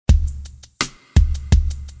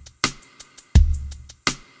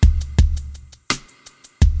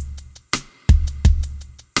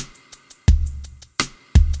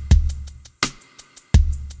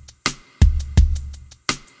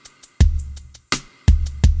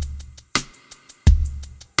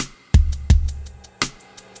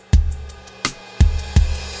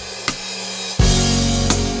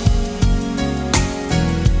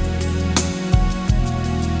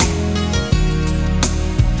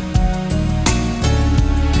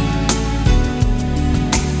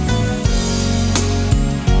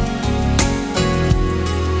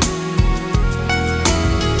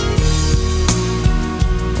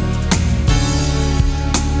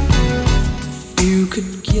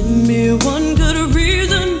Give me one good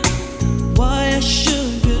reason why I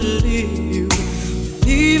should believe you,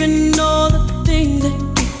 even all the things that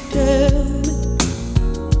you tell me.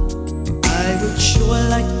 I would sure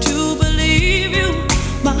like to believe you.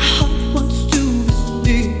 My heart wants to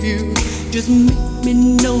receive you. Just make me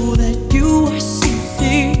know that you are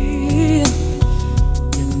sincere.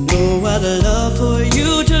 You know I'd love for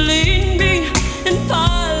you to lead me and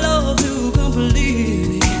follow you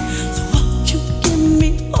completely. So won't you give me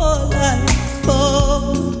all I ask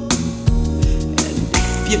for? And if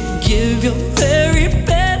you give your very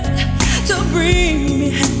best to bring me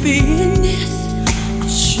happiness, I'll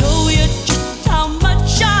show you just how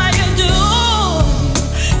much I adore you.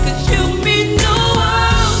 'Cause you mean the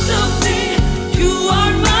world to me. You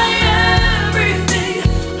are my everything.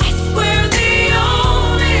 I swear the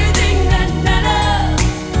only thing that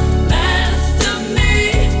matters to me.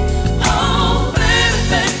 Oh baby,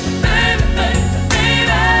 baby, baby, baby,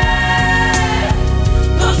 baby.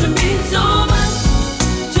 'Cause you mean so much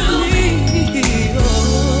to me. Oh,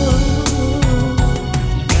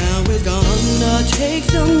 now it's gonna take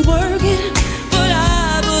some working, but I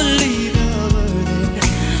believe you're worth it.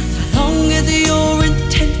 So long as your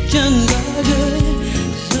intentions are good,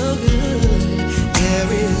 so good. There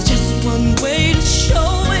is just one way to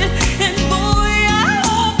show it, and boy, I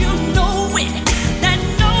hope you know it. That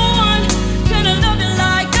no one can love you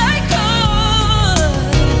like I could.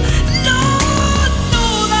 Lord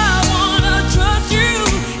knows I wanna trust you.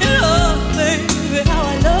 And oh, baby, how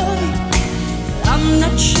I love you. I'm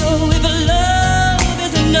not sure if love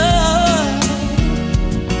is enough,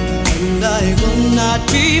 and I will not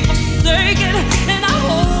be forsaken, and I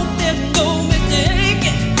hope there's no mistake.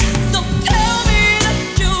 So tell me that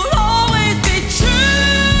you'll always be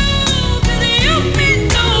true, 'cause you mean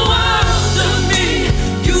the world to me.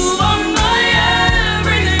 You are my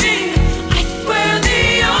everything. I swear the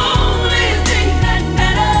only thing that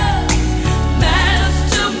matters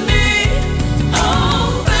to me. Oh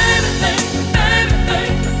baby, baby, baby,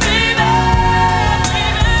 baby, baby,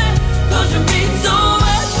 'cause you mean so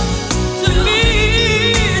much to me,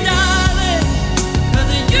 darling.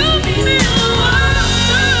 'Cause you mean the world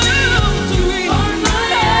to me. You are my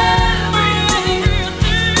everything. I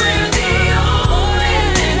swear the only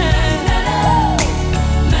thing that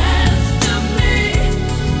matters to me.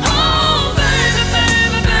 Oh baby,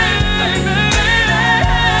 baby, baby, baby,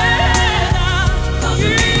 'cause you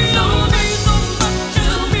mean so much to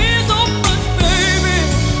me, so much, baby.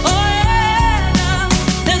 Oh yeah,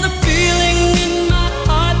 there's a feeling in my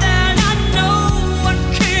heart that I know I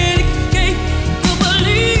can't escape. So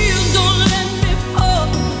please don't let me fall.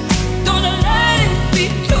 Don't let it be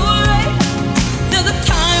too late. There's a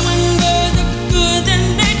time when girls are good and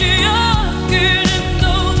they just getting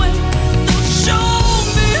nowhere. So show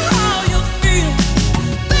me how you feel,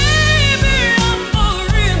 baby. I'm for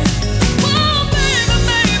real. Oh baby,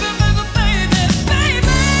 baby, baby, baby,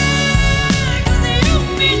 baby, 'cause you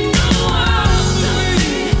mean the world to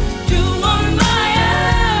me. You are my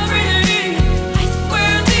everything. I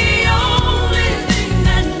swear the only thing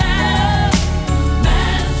that matters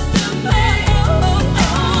to me.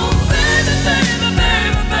 Oh baby, baby,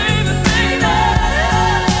 baby, baby, baby,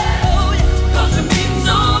 oh yeah, 'cause you mean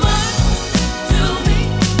so much to me.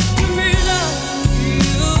 You mean love.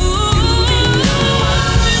 You mean the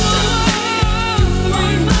world to me. You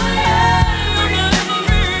are my everything.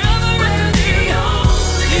 I swear the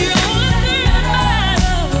only thing that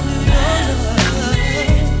matters to me.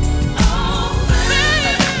 Oh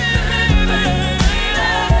baby, baby, baby,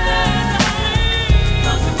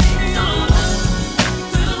 'cause you mean so much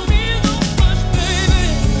to me, so much, baby.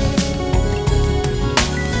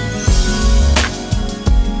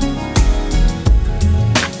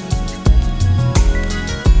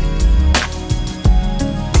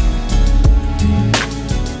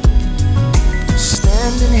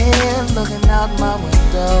 Standing here looking out my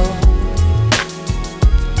window.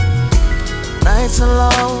 Nights are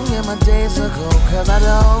long and my days are cold, 'cause I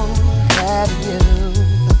don't have you.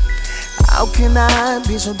 How can I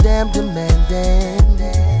be so damn demanding?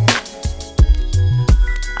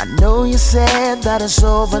 I know you said that it's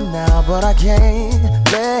over now, but I can't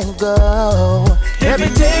let go. Every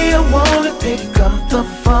day I wanna pick up the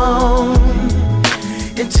phone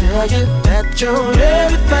and tell you that you're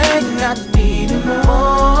everything I need and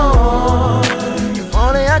more. If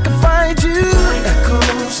only I could find you. Like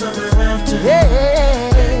summer after. Yeah.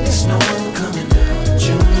 There's no one coming down in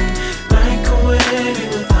June. Like a wedding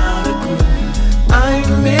without a groom.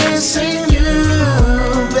 I'm missing you,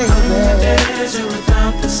 baby. The desert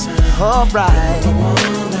without the sun. Alright. The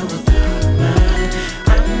water without a man.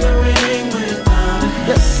 I'm the ring without a hand.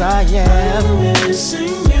 Yes, I am. I'm missing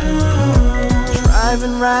you.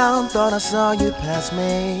 Driving round, thought I saw you pass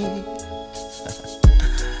me.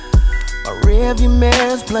 My rearview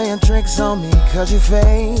mirror's playing tricks on me, cause you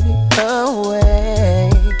fade away.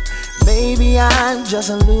 Maybe I'm just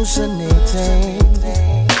hallucinating,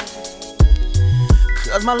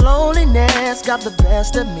 cause my loneliness got the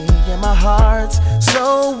best of me and my heart's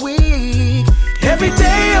so weak. Every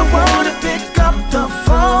day I wanna pick up the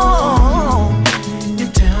phone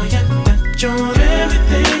and tell you that you're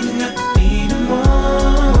everything I need and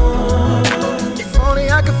more. If only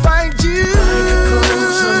I could find you.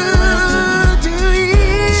 Do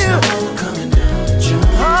you? Coming down to you.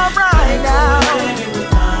 All right now.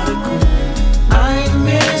 I'm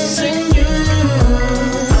missing you.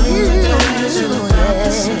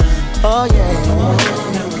 Oh yeah.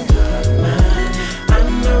 I'm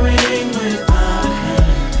the ring without a hand.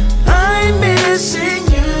 I'm missing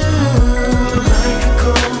you. Like a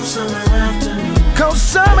cold summer afternoon. Cold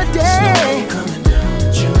summer day. Snow coming down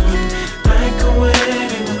June. Like a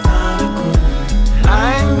wedding without a groom.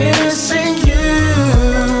 I'm missing you,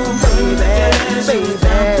 baby, baby. You're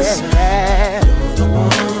the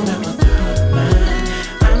one and my third man.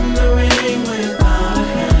 I'm the ring without a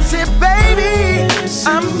hand. Say, baby,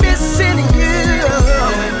 I'm missing you.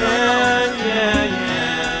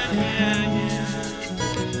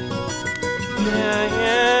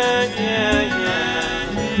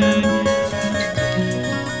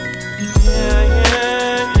 Yeah.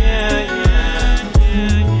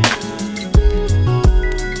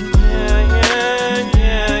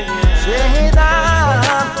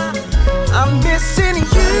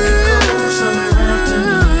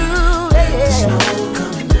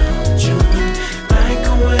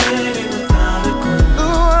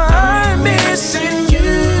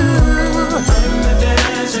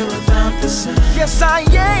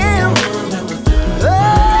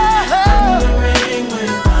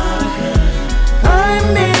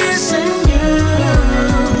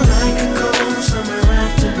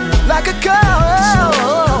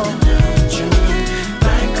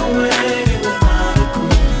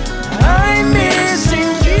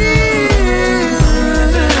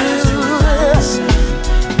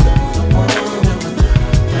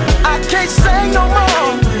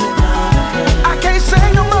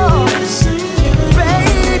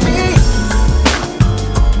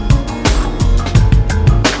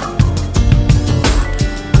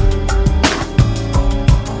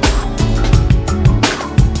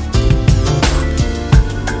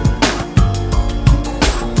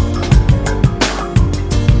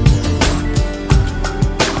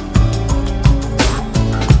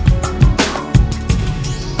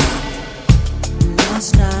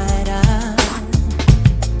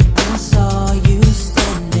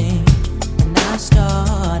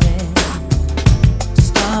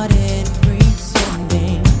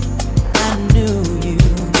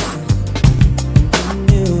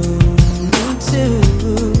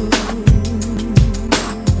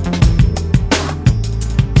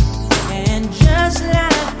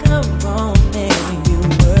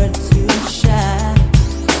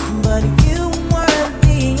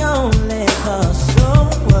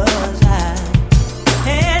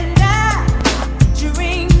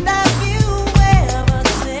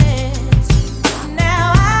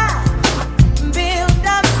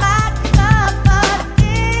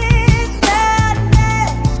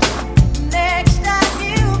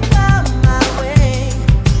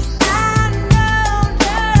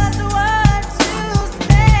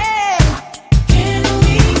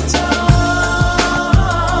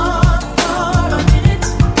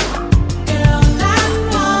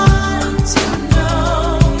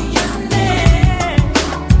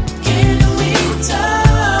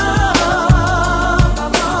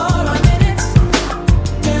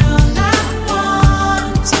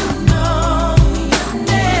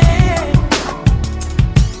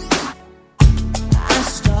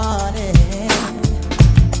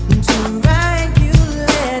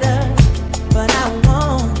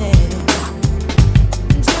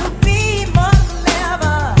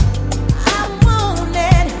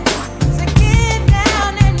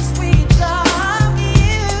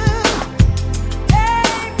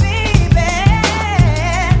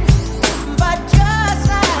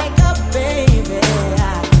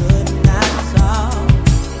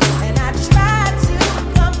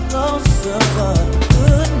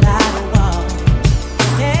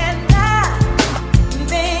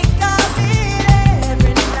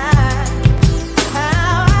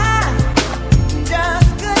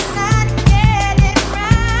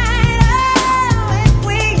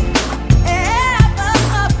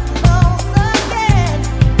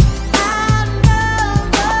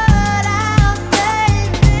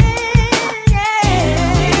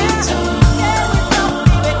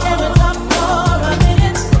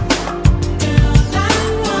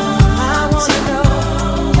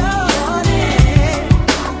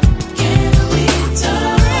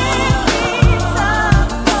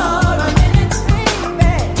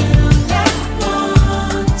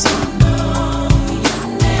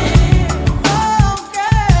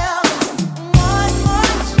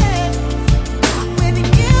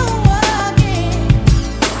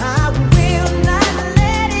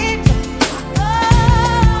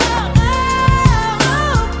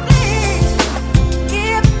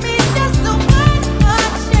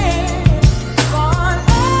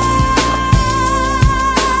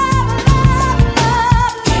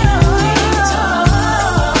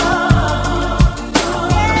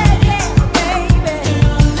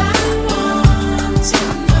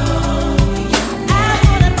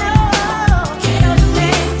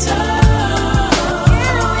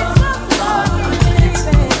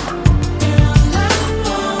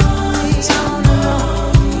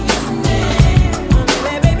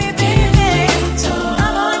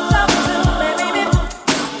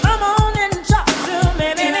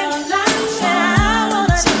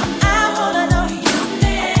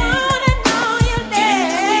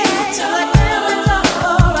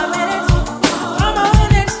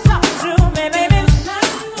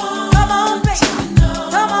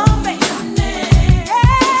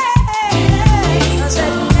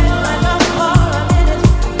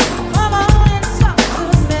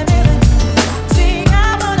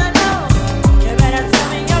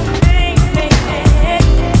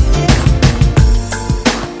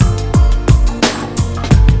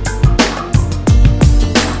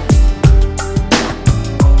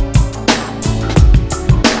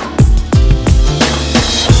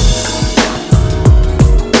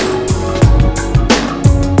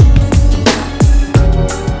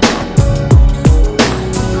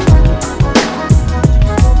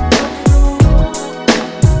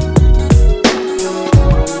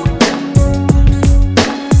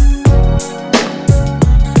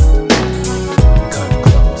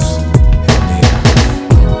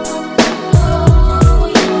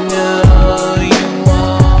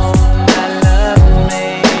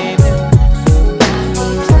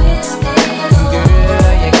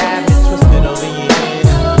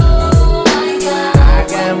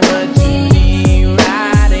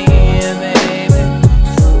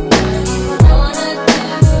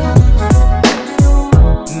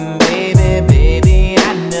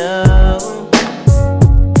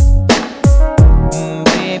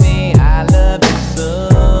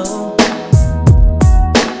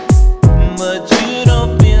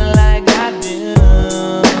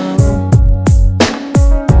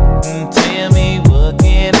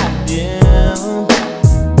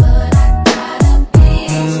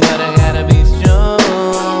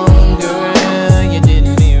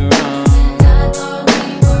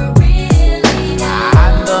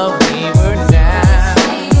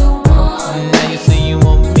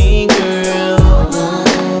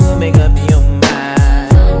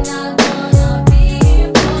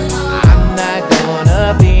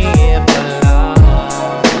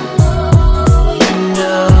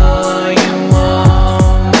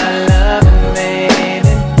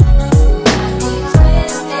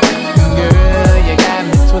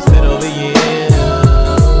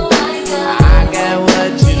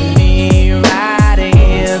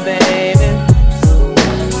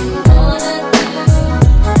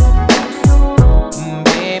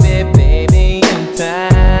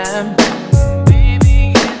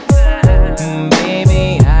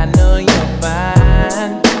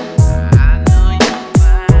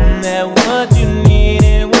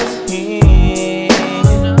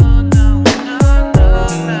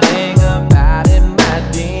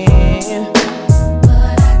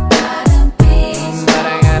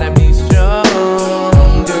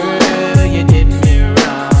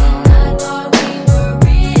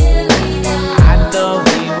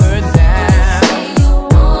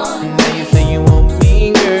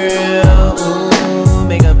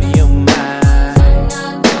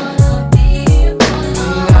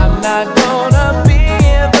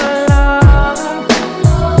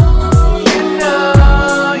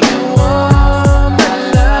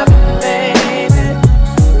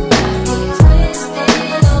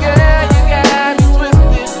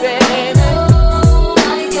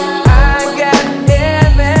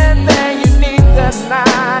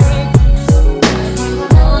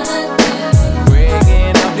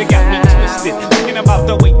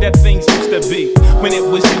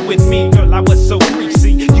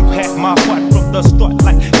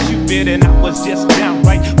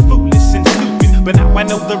 Now I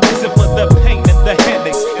know the reason for the pain and the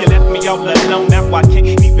headaches. You left me all alone, now I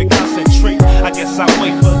can't even concentrate. I guess I'll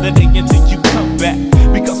wait for the day until you come back,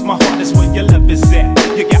 because my heart is where your love is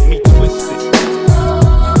at. You got me twisted.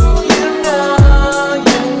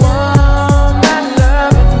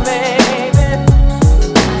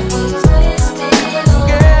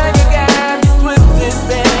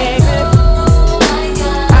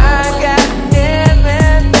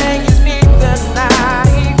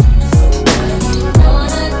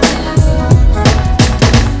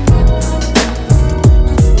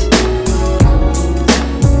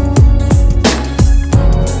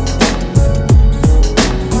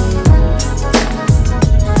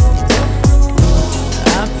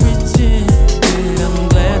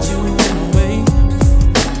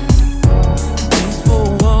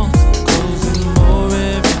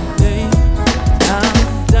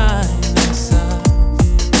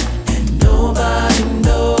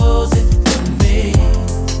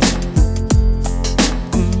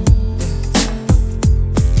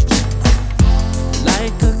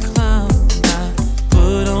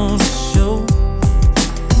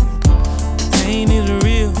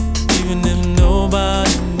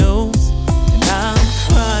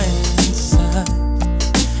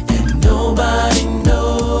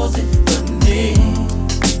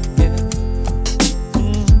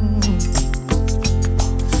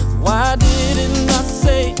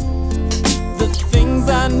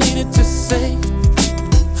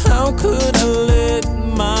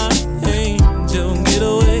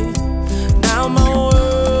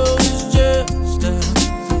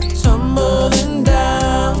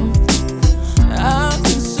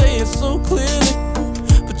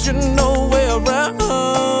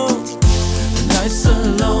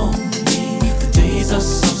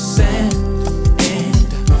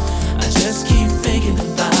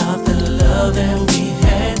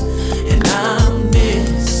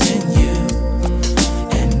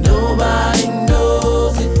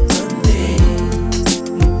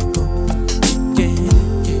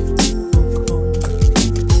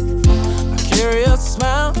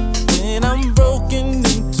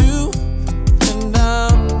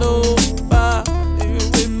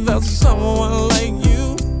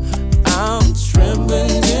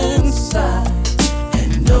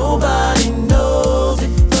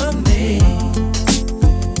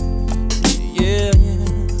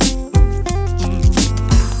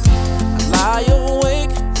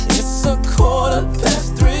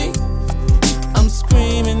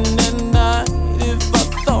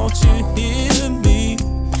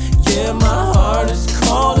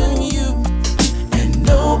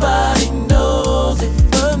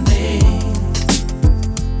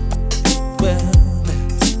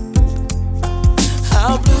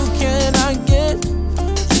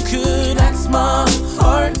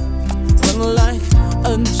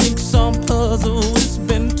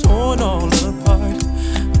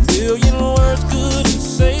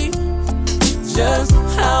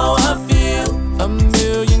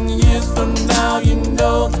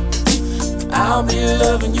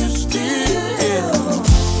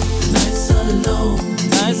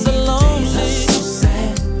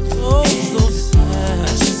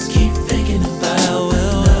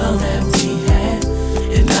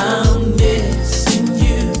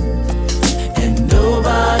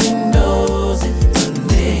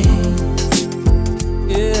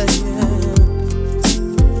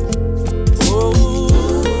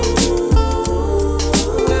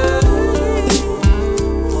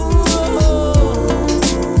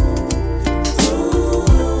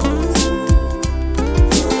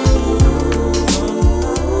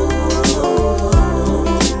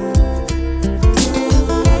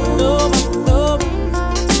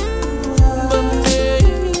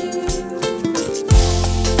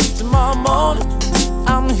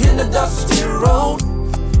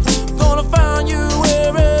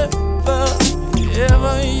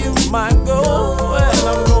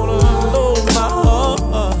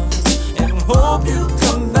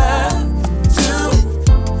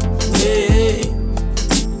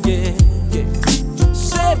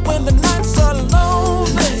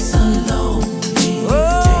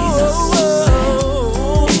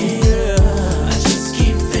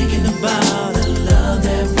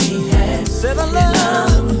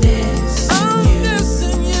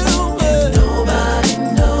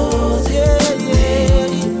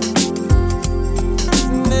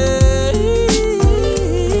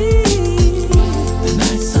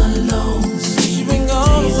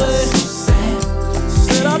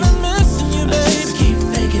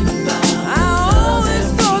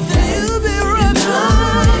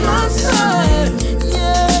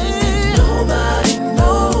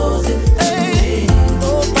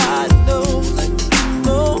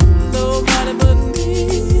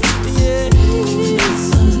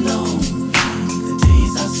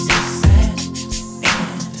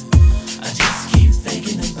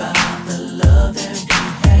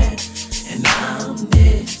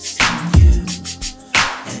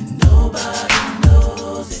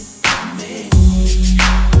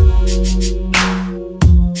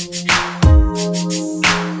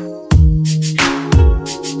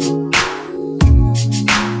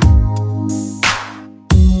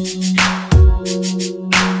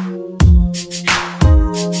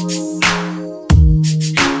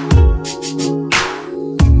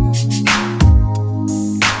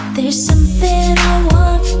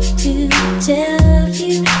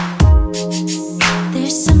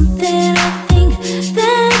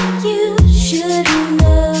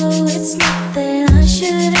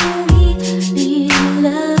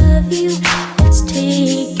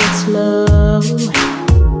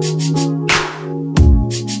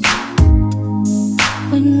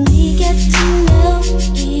 When we get to know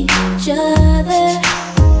each other,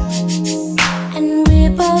 and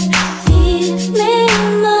we're both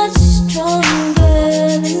feeling much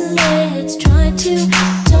stronger, then let's try to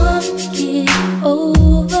talk it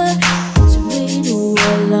over. Let's wait a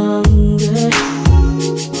while longer.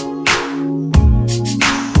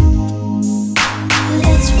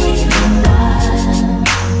 Let's wait a while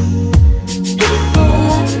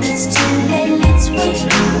before it's too late. Let's wait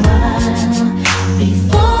a while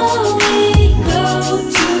before we go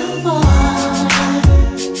too far.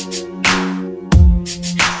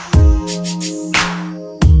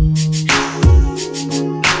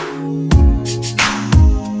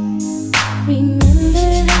 Remember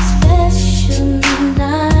that special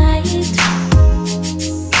night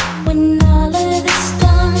when all of the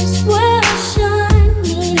stars were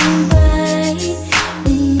shining bright.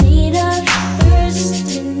 We made our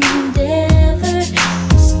first endeavor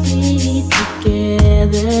to stay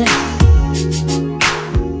together.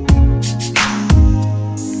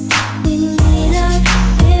 We made our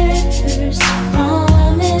very first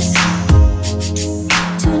promise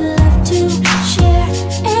to love, to share,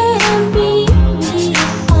 and be real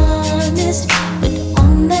honest. But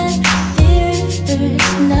on that very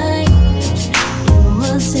first night, it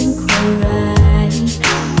wasn't quite right.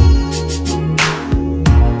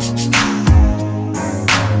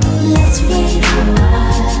 Let's wait a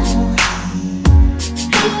while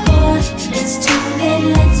before it's too late.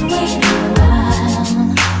 Let's wait a while.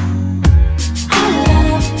 Our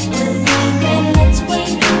love will be great. Let's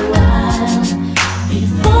wait a while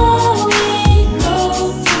before we go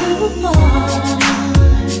too far.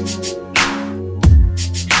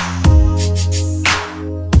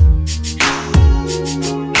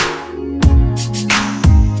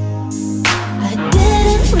 I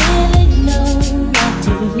didn't really know not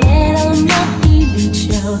to let all my feelings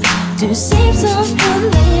show, to save some for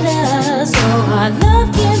later, so our love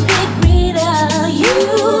can be greater. You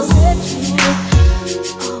said you would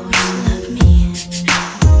always love me.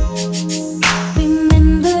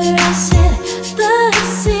 Remember I said the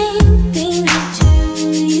same thing too.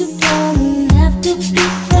 You don't have to be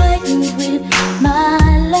frightened with my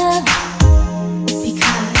love,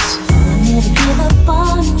 because I'll never give up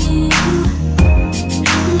on you.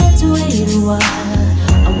 Let's wait a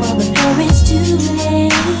while before it's too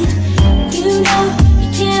late. You know you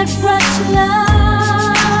can't rush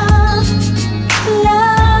love,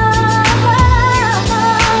 love.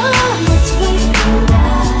 Let's wait a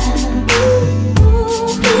while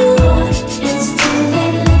before it's too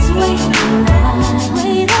late. Let's wait a while,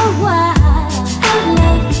 wait a while. Our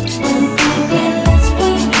love won't be great. Let's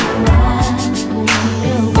wait a while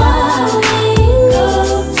before we go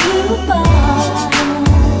too far.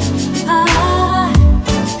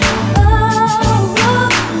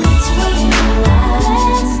 Let's wait a while.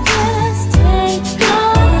 Let's just take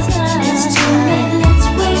our time. It's too late. Let's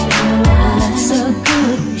wait a while. So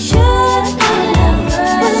good, we should never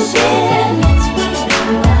share. Let's wait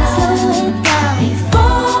a while. Slow it down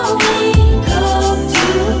before we go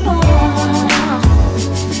too far.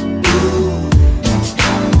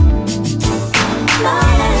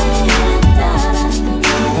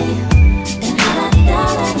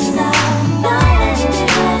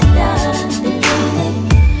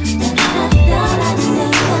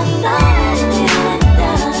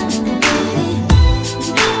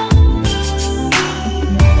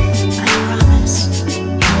 I promise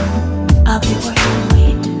I'll be worth the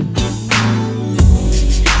wait.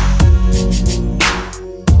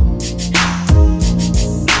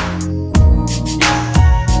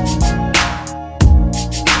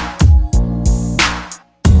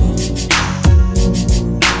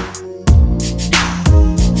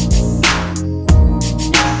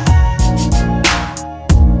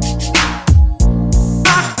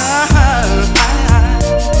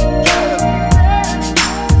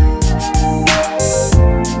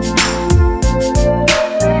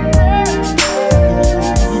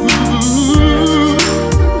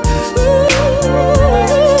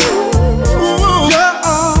 You're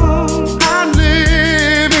all I'm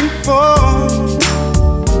living for.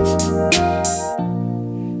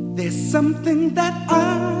 There's something that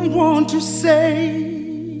I want to say,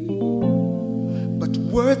 but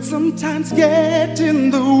words sometimes get in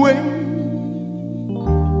the way.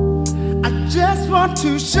 I just want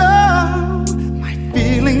to show my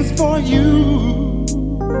feelings for you.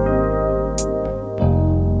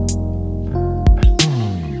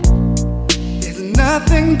 There's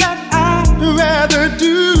nothing that I'd rather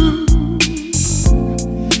do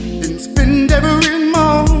than spend every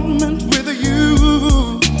moment with you.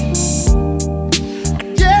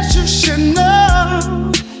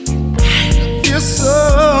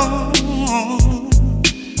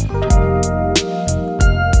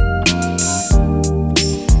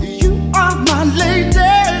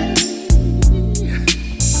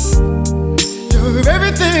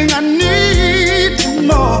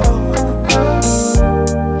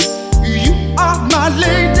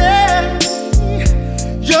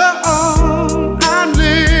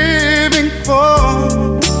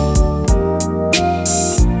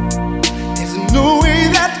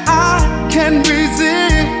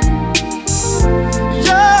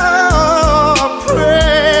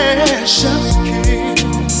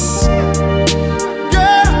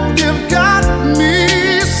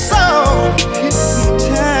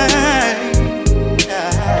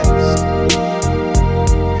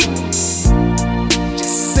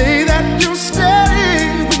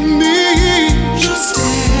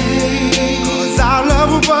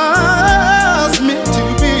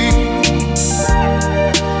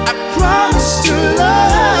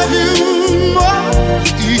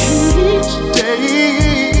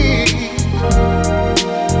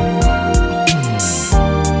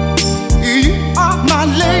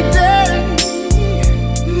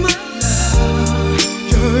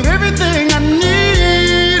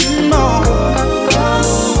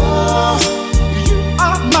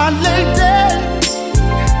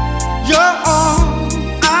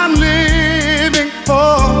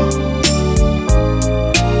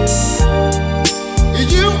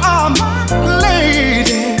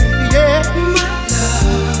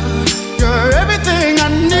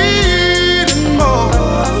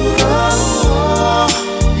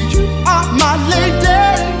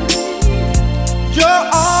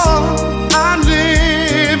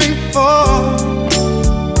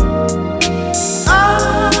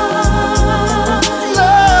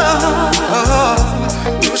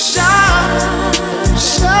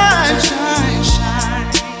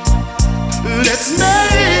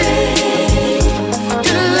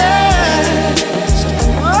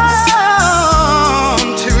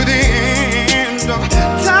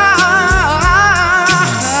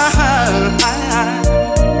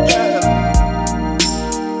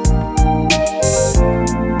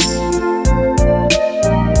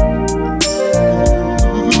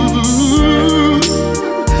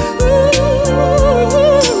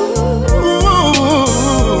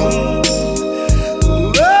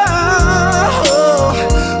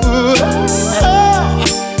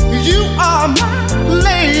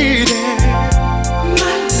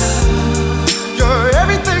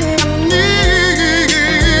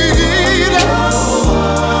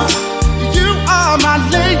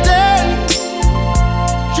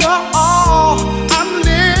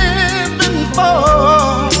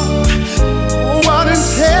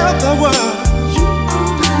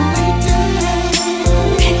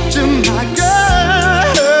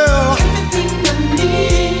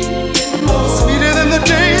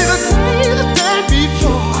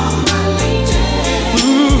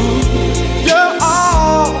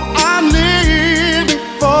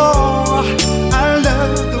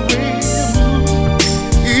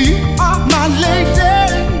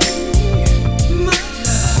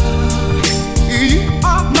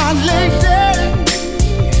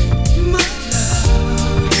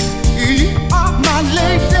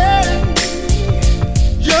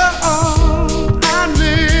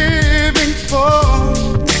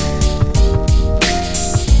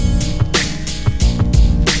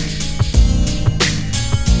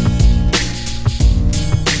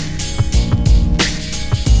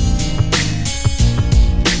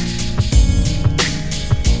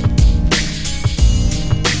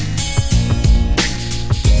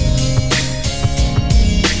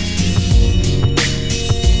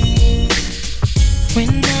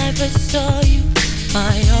 first saw you,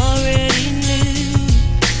 I already knew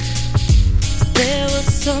there was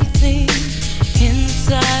something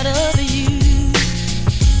inside of you,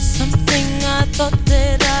 something I thought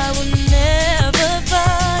that I would never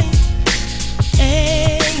find.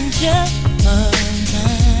 Angel of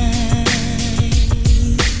mine,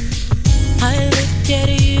 I look at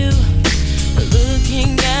you,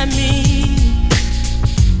 looking at me.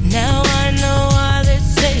 Now I know why they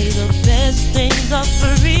say the best things are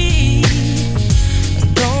free.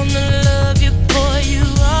 I'm gonna love you, boy, you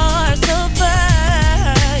are so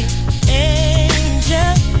fine.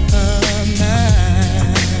 Angel of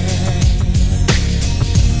mine,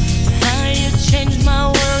 how you changed my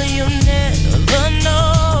world, you'll never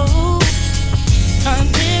know. I'm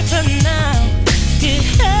different now, you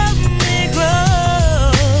helped me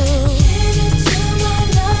grow. Came into my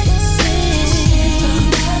life,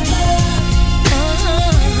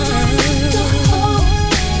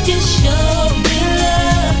 you showed me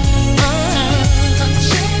love. I'm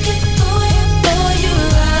checking for you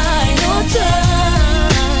right on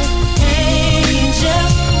time. Angel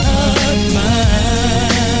of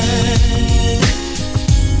mine,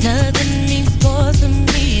 nothing means more to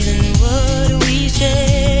me than what we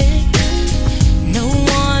share. No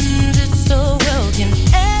one did so well can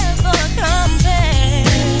ever compare.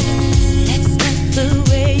 That's not the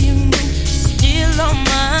way you move, still on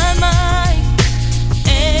my mind.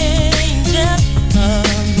 Angel of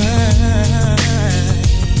mine,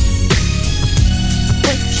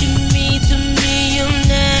 what you mean to me, you'll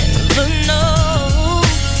never know.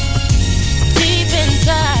 Deep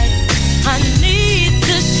inside, I need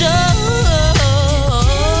to show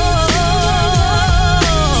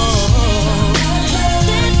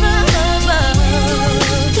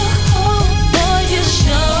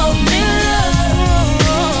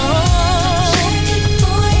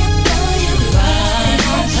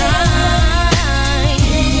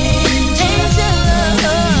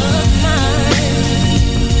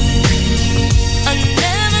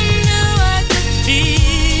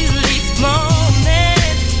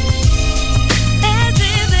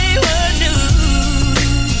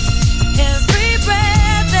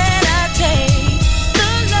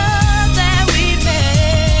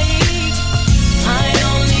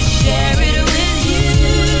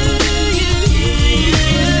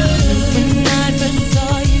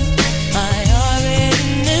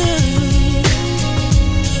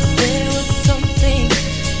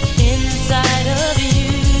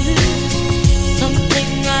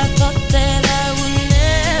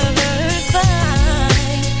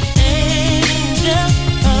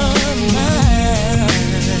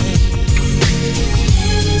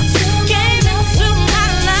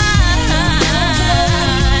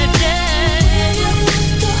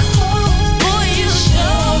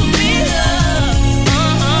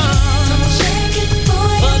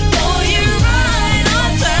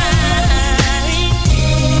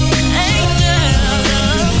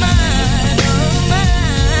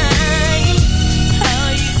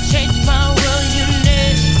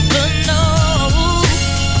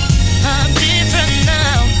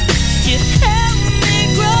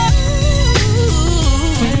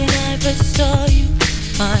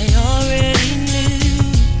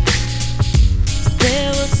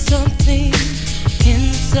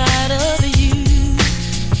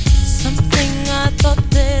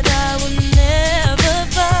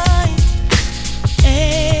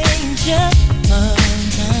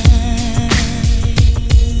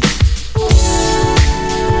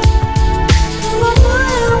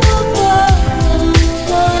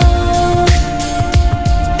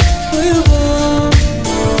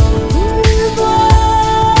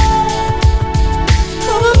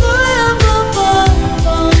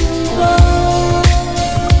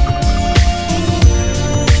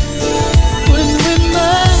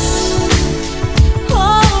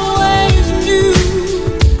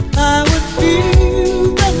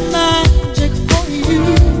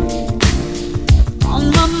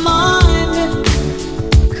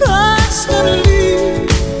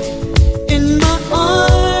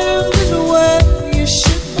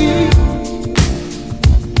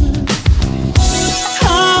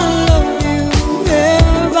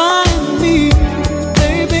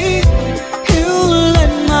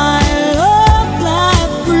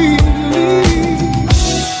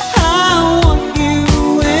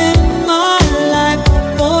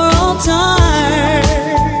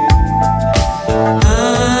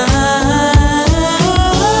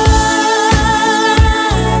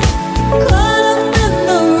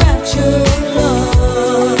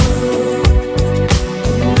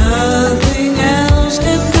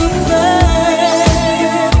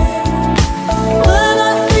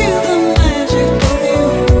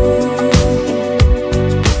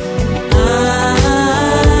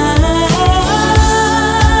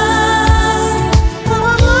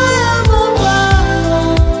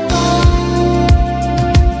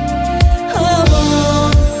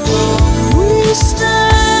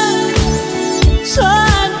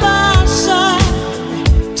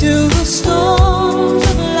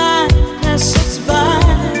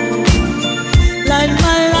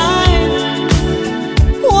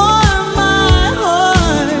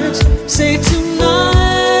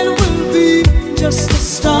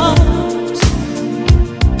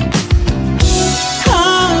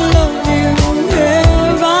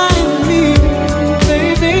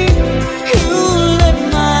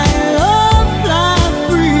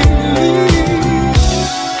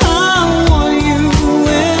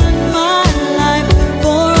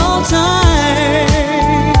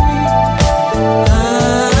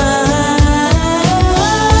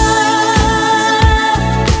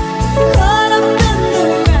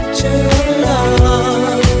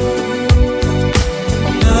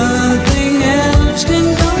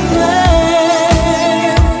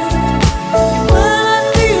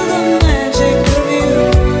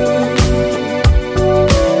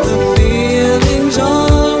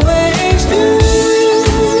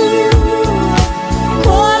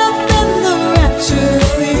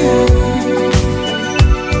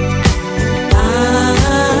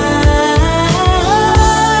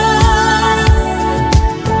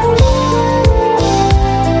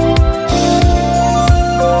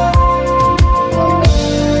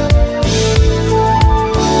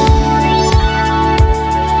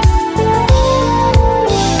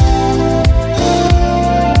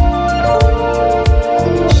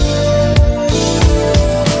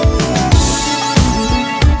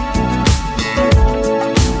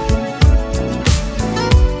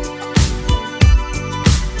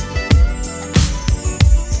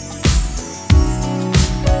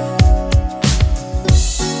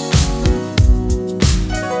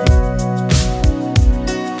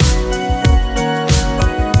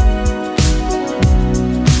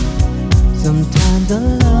Sometimes the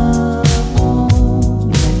love won't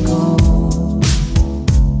let go.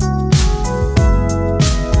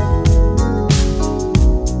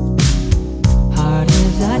 Hard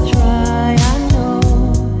as I try, I know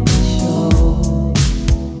it shows.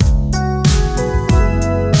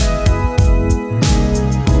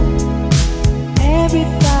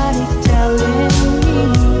 Everybody's telling me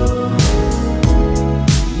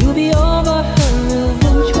you'll be over her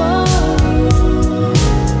eventually.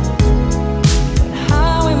 But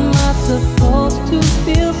how am I supposed to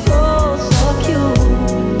feel so secure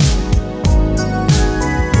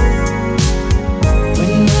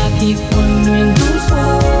when I keep wondering who's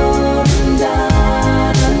holding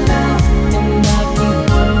down now, and I keep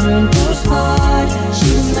wondering whose heart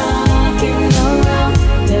she's knocking around.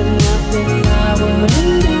 There's nothing I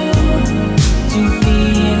wouldn't do to be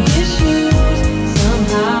in his shoes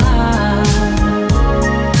somehow.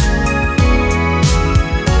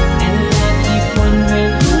 And I keep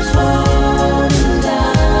wondering who's holding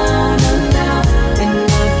down now, and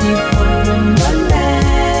I keep wondering what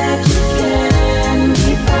magic can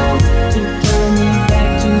be found to turn me back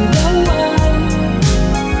to the one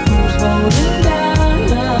who's holding down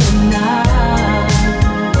now.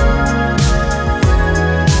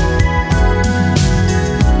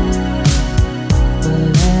 The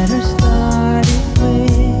letter started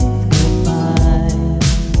with goodbye.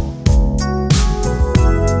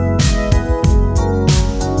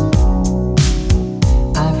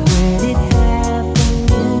 I've read it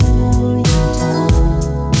 500,000 times.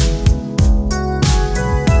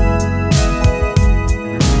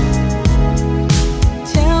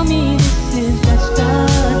 Tell me this is just a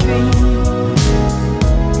dream.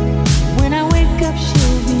 When I wake up,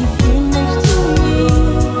 she'll be here next to me.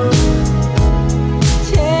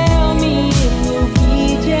 Tell me it will be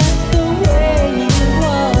just the way it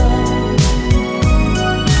was.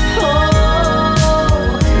 Oh,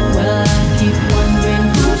 well, I keep wondering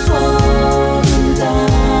who's holding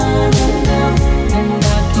down now, and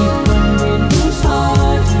I keep wondering whose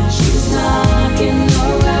heart she's knocking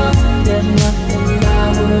around. There's nothing I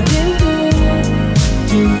wouldn't do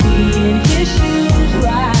to be in his shoes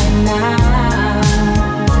right now.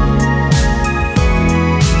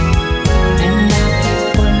 And I keep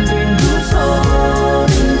wondering who's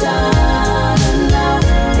holding down now,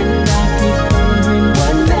 and I keep wondering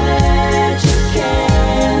what magic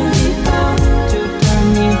can be found to turn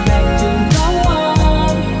me back to the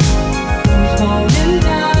one who's holding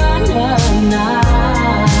down now.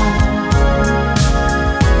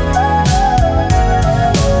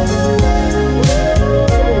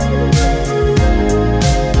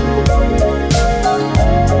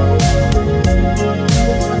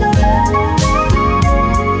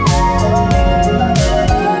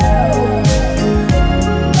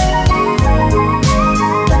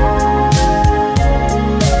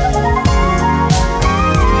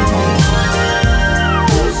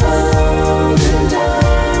 Who's holding down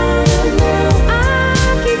now? I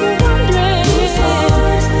keep wondering whose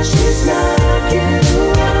heart she's knocking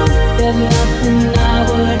around. There's nothing I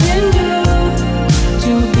wouldn't do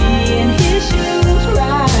to be in his shoes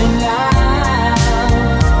right now.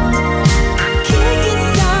 I can't get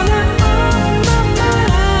down on my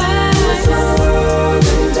mind. Who's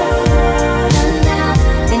holding down now?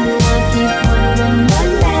 And I keep wondering what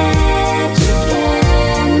magic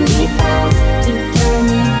can be found to turn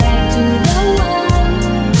me back to the one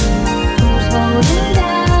who's holding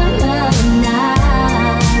down now.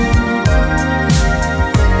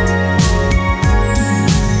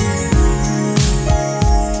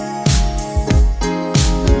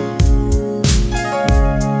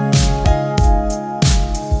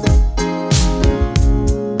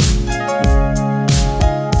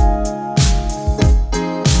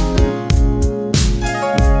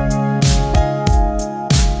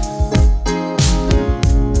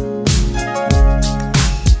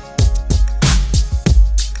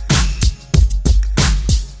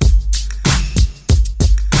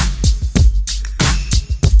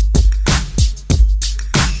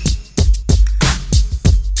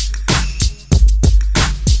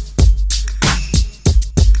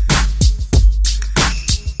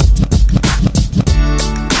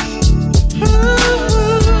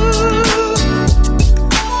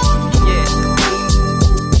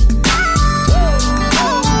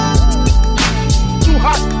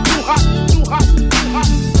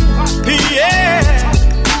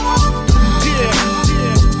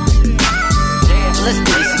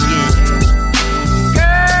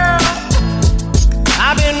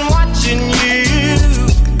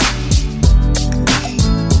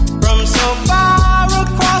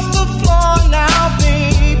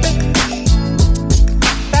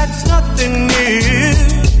 Nothing something new.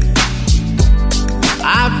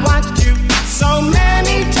 I've watched you so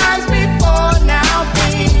many times before now,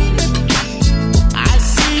 baby. I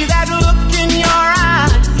see that look in your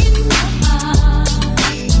eyes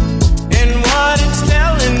and what it's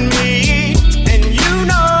telling me. And you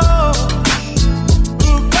know,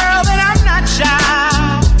 ooh, girl, that I'm not shy.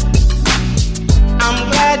 I'm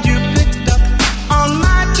glad you picked up on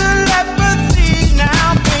my telepathy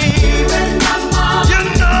now, baby. You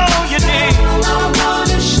know you did. I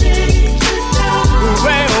wanna shake you down.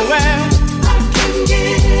 Well, I can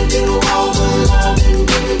give you all the loving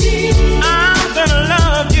you need. I'm gonna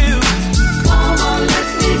love you. Come on, let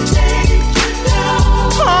me take you down.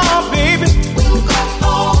 Oh, baby. We'll go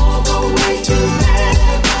all the way to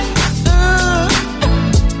heaven.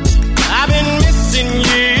 I've been missing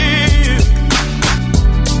you.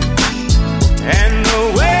 And the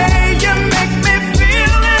way you make me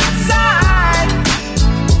feel inside.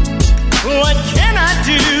 What can I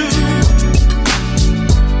do?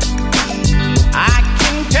 I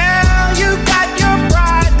can tell you got your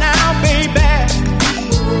pride now, baby.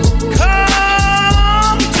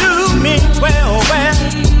 Come to me, well.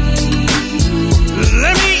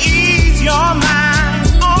 Let me ease your mind,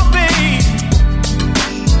 oh babe.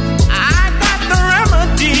 I got the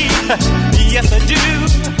remedy, yes I do.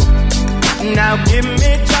 Now give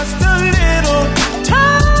me just a little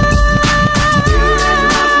time.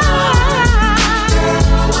 Girl,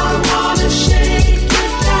 I wanna shake you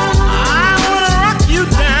down. I wanna rock you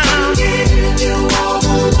down. Give you all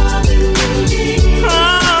the loving you need.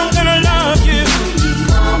 I'm gonna love you.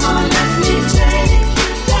 Come on, let me take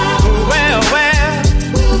you down. Well,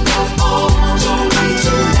 we'll go all the way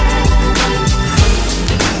to heaven.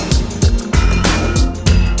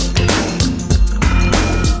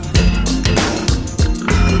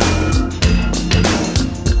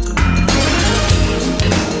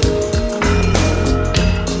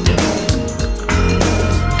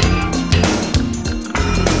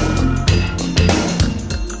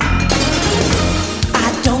 I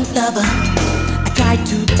don't love her. I try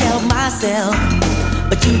to tell myself,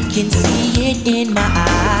 but you can see it in my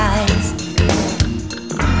eyes.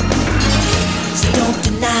 So don't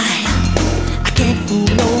deny, I can't fool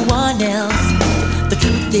no one else. The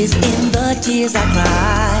truth is in the tears I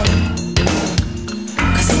cry.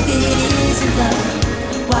 'Cause if it isn't love,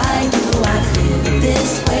 why do I feel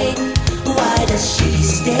this way? Why does she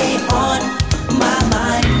stay on my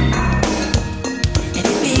mind? And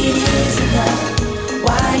if it isn't love,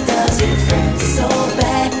 why does it hurt so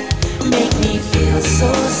bad? Make me feel so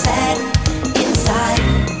sad inside.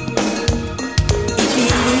 If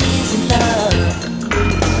it isn't love,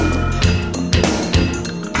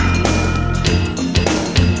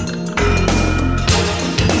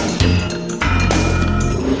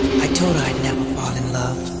 I told her I'd never fall in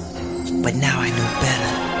love, but now I know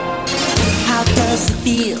better. How does it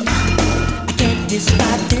feel? I can't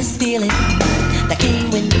describe this feeling that came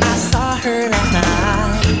when I saw her last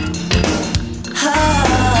night.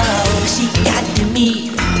 Oh, she got to me.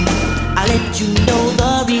 I'll let you know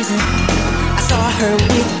the reason. I saw her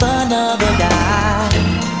with another guy.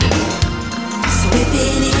 So if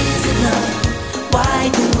it isn't love, why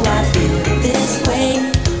do I feel this way?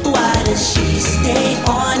 Why does she stay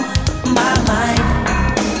on my mind?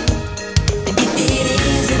 And if it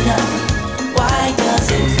isn't love, why does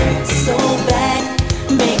it hurt so bad?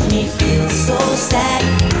 Make me feel so sad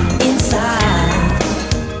inside.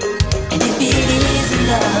 And if it isn't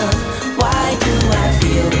love, why do I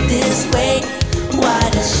feel this way? Why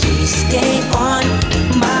does she stay on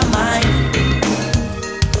my mind?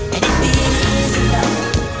 And if it isn't love,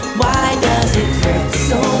 why does it hurt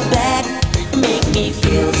so bad? Make me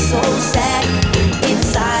feel so sad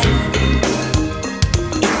inside.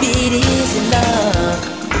 If it isn't love,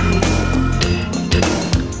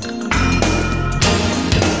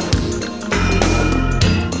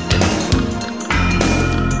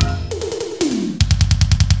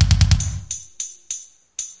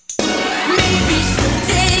 maybe she'll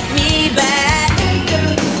take me back.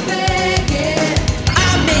 I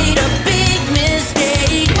made a big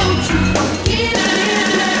mistake. Won't you forgive me?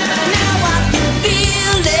 Now I can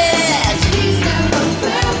feel it. She's never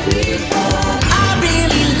felt before. I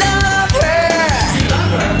really love her.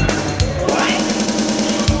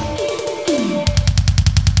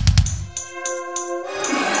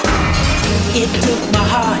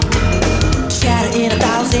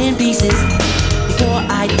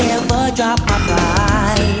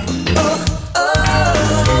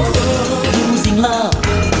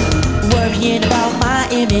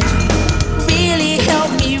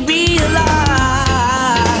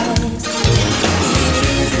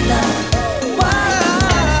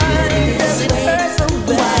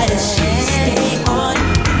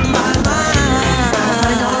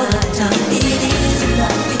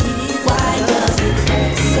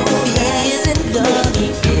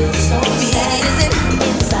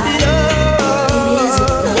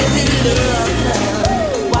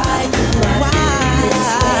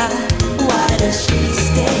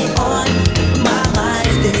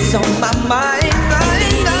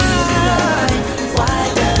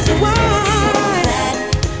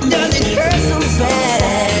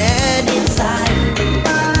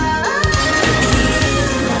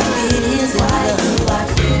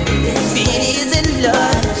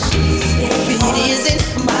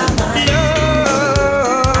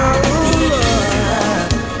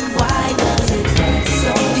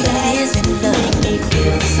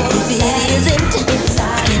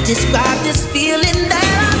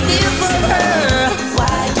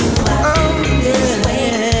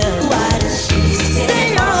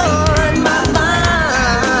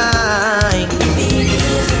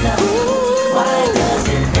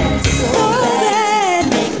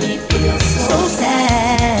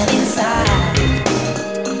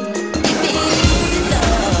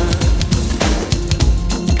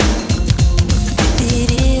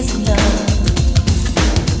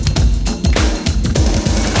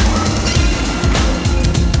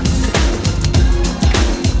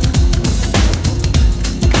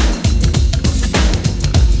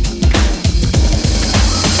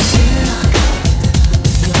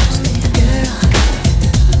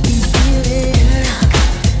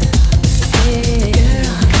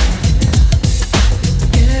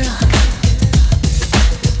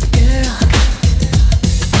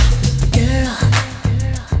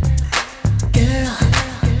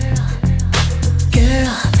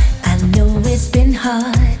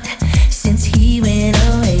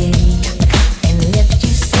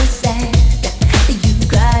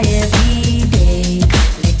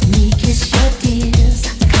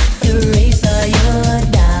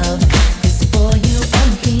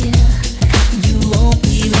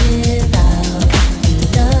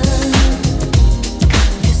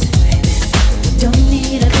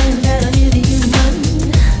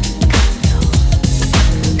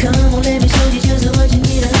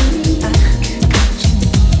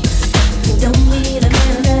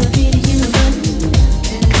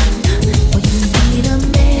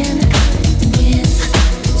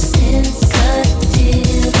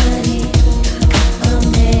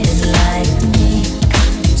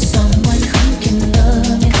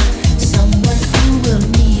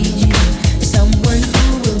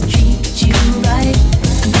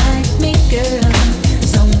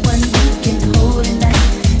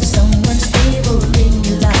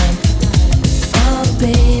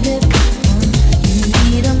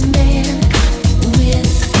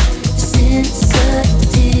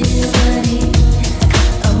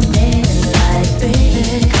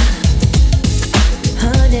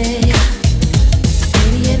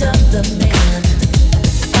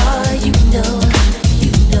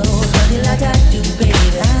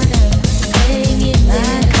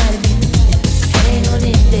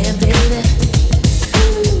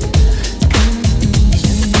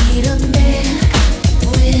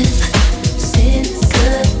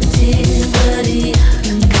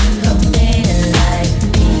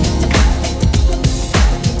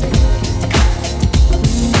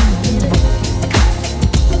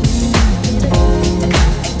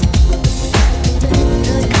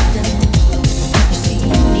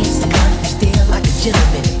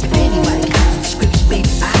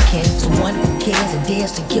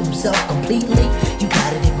 chance to give himself completely. You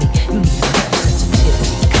got it in me. You need to have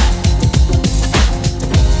sensitivity.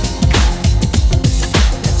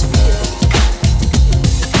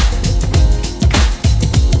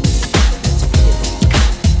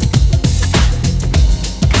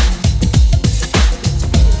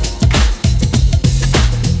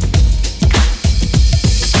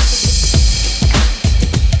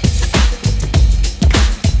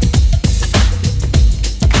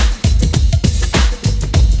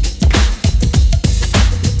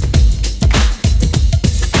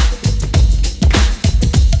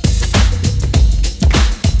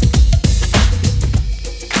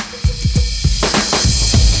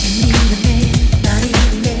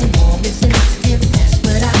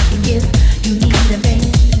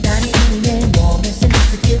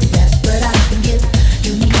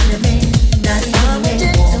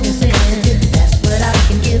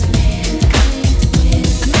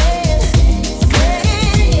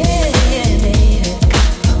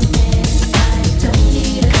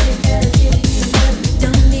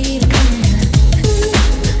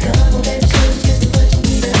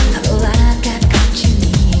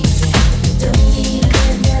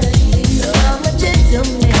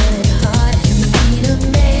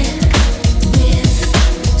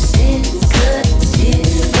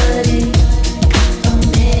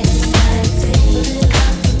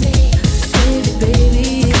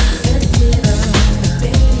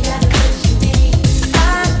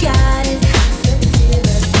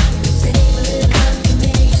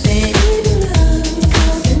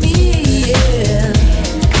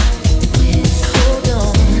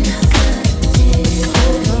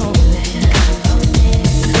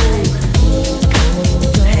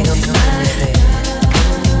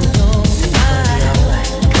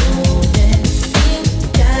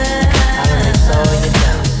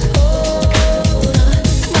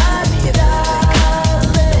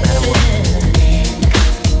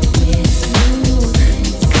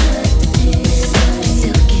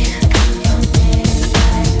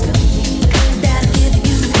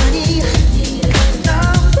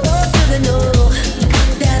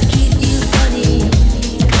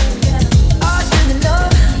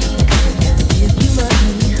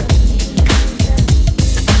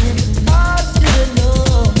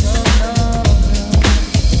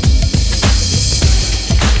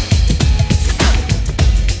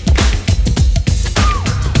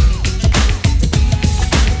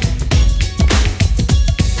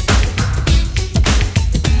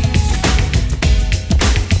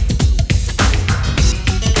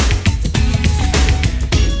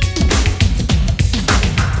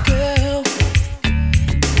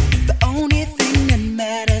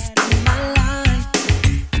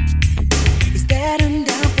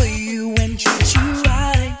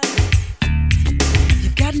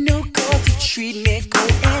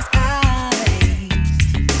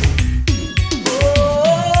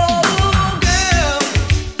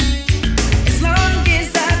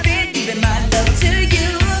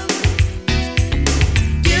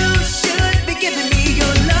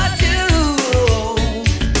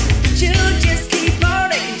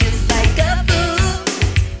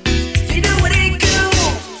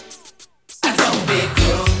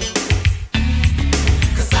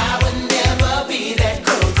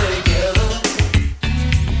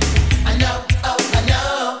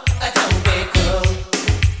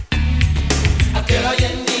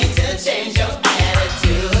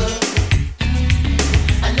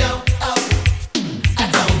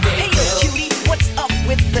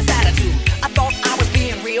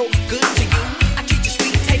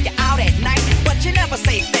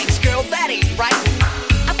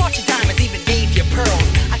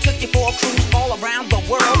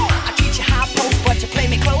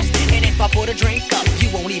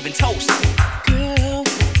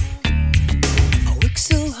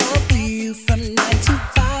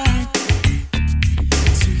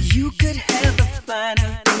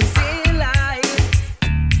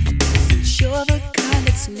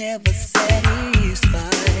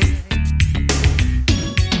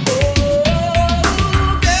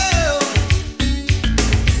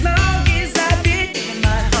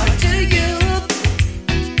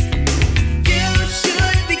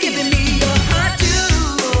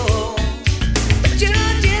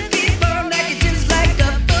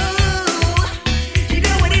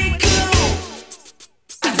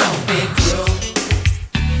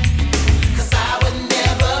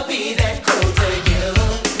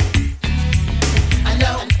 I know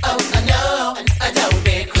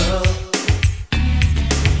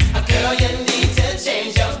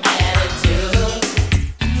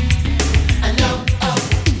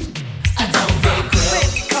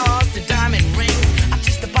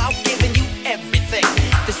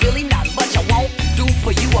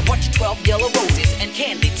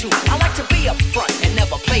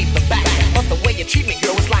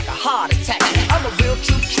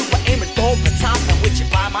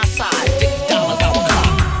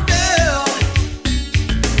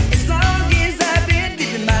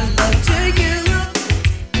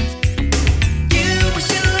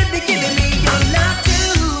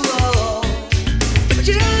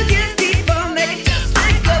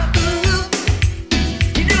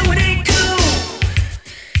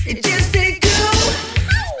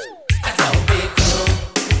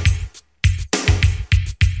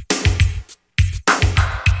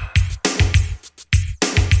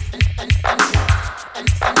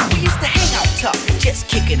tough, just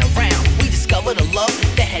kicking around. We discovered a love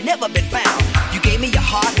that had never been found. You gave me your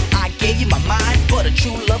heart, I gave you my mind, but a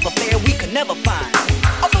true love affair we could never find.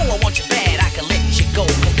 Although I want you bad,